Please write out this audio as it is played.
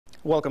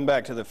Welcome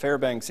back to the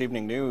Fairbanks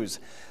Evening News.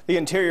 The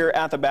interior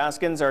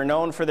Athabascans are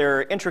known for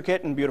their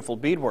intricate and beautiful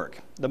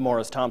beadwork.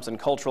 The Thompson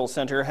Cultural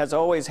Center has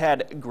always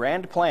had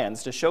grand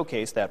plans to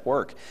showcase that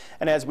work.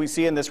 And as we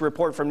see in this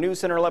report from News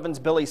Center 11's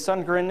Billy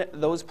Sundgren,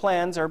 those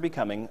plans are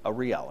becoming a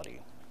reality.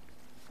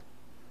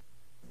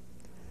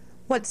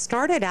 What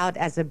started out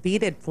as a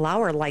beaded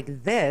flower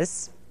like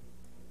this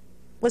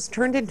was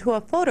turned into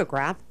a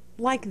photograph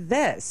like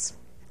this.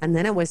 And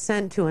then it was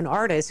sent to an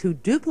artist who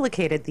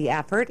duplicated the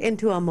effort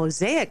into a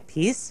mosaic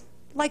piece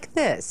like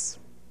this.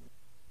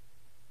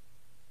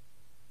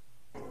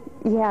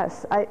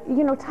 Yes,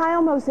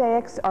 tile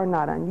mosaics are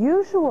not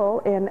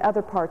unusual in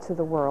other parts of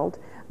the world,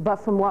 but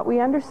from what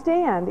we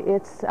understand,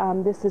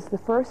 this is the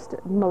first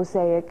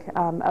mosaic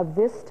of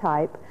this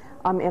type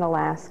in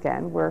Alaska,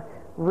 and we're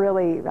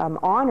really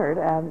honored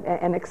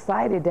and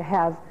excited to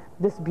have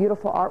this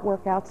beautiful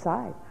artwork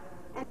outside.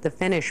 The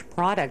finished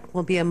product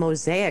will be a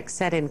mosaic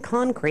set in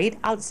concrete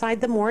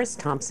outside the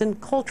Thompson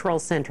Cultural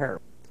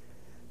Center.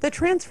 The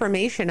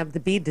transformation of the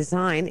bead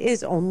design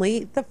is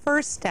only the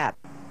first step.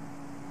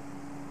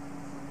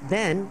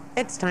 Then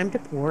it's time to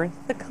pour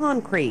the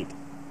concrete.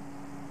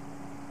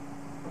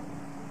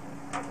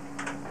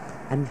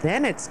 And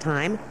then it's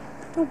time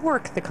to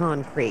work the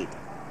concrete.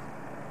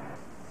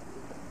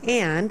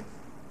 And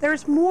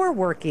there's more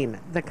working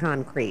the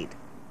concrete.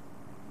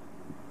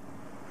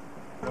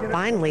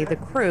 Finally, the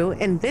crew,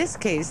 in this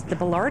case the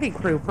Belarde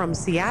crew from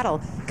Seattle,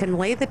 can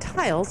lay the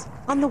tiles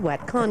on the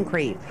wet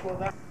concrete.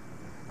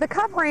 The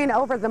covering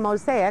over the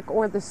mosaic,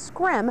 or the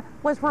scrim,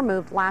 was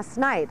removed last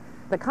night.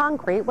 The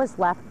concrete was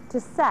left to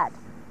set.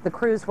 The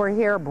crews were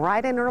here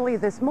bright and early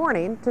this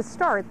morning to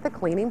start the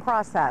cleaning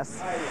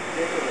process.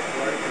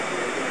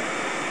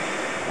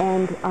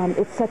 And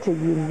it's such a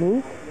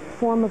unique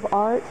form of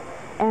art,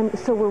 and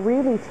so we're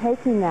really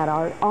taking that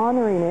art,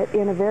 honoring it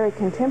in a very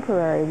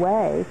contemporary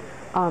way.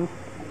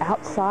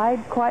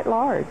 Outside quite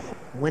large.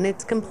 When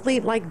it's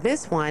complete like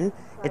this one,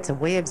 it's a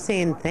way of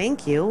saying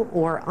thank you,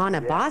 or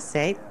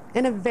Athabascan,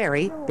 in a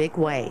very big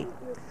way.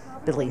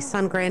 Billy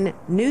Sundgren,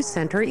 News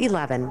Center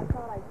 11.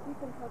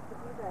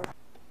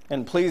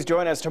 And please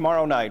join us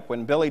tomorrow night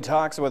when Billy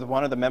talks with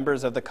one of the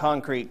members of the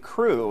concrete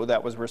crew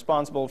that was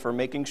responsible for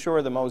making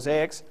sure the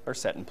mosaics are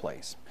set in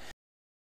place.